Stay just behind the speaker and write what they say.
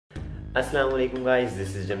Assalamu alaikum guys,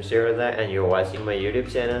 this is Jamshirza and you're watching my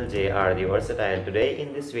YouTube channel JR the Versatile. Today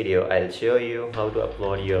in this video I'll show you how to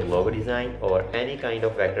upload your logo design or any kind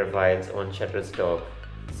of vector files on Shutterstock.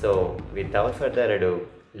 So without further ado,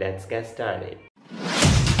 let's get started.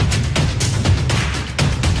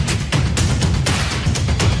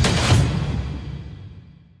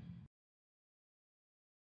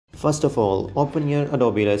 First of all, open your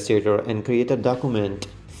Adobe Illustrator and create a document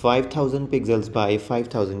 5000 pixels by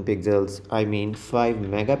 5000 pixels, I mean 5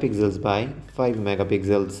 megapixels by 5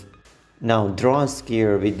 megapixels. Now draw a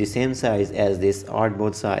sphere with the same size as this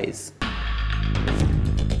artboard size.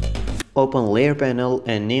 Open layer panel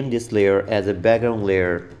and name this layer as a background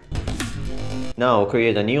layer. Now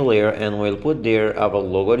create a new layer and we'll put there our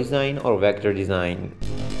logo design or vector design.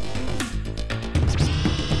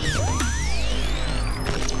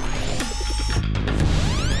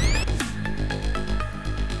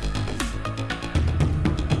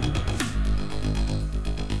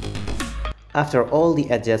 After all the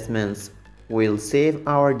adjustments, we'll save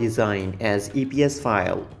our design as EPS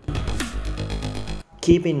file.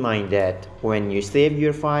 Keep in mind that when you save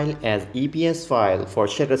your file as EPS file for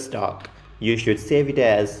Shutterstock, you should save it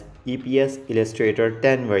as EPS Illustrator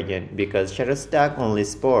 10 version because Shutterstock only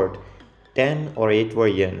support 10 or 8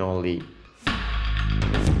 version only.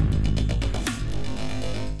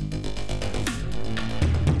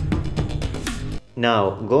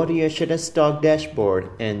 Now go to your Shutterstock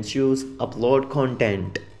dashboard and choose Upload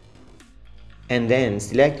Content. And then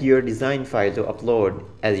select your design file to upload.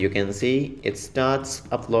 As you can see, it starts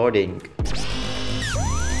uploading.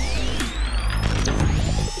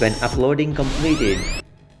 When uploading completed,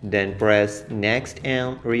 then press Next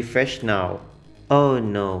and refresh now. Oh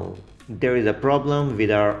no, there is a problem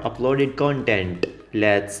with our uploaded content.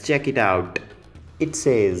 Let's check it out. It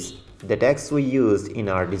says, the text we used in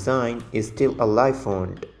our design is still a live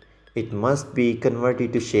font. It must be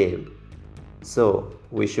converted to shape. So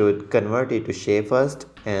we should convert it to shape first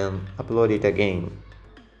and upload it again.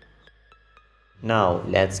 Now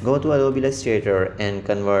let's go to Adobe Illustrator and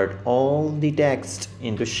convert all the text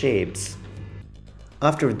into shapes.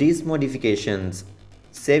 After these modifications,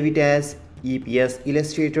 save it as EPS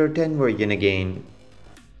Illustrator 10 version again.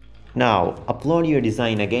 Now upload your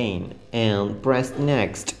design again and press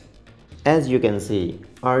Next. As you can see,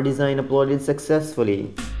 our design uploaded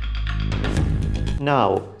successfully.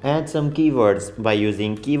 Now add some keywords by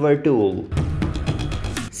using Keyword tool.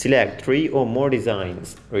 Select 3 or more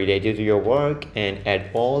designs related to your work and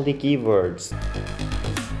add all the keywords.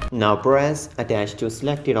 Now press Attach to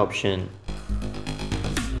Selected option.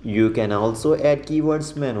 You can also add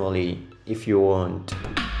keywords manually if you want.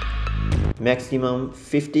 Maximum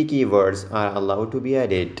 50 keywords are allowed to be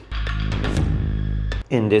added.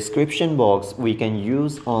 In description box, we can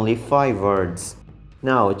use only 5 words.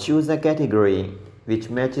 Now choose a category which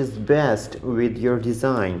matches best with your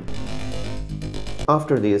design.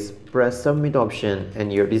 After this, press Submit option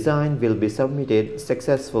and your design will be submitted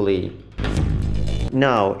successfully.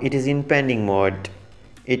 Now it is in pending mode.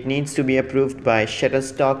 It needs to be approved by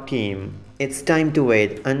Shutterstock team. It's time to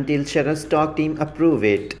wait until Shutterstock team approve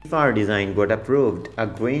it. If our design got approved, a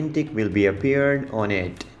green tick will be appeared on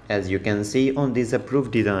it, as you can see on these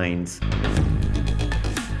approved designs.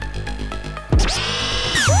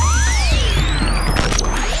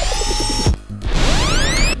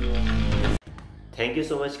 Thank you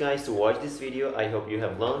so much guys to watch this video. I hope you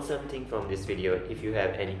have learned something from this video. If you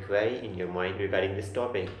have any query in your mind regarding this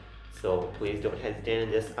topic, so please don't hesitate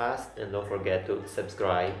and just ask, and don't forget to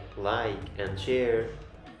subscribe, like and share.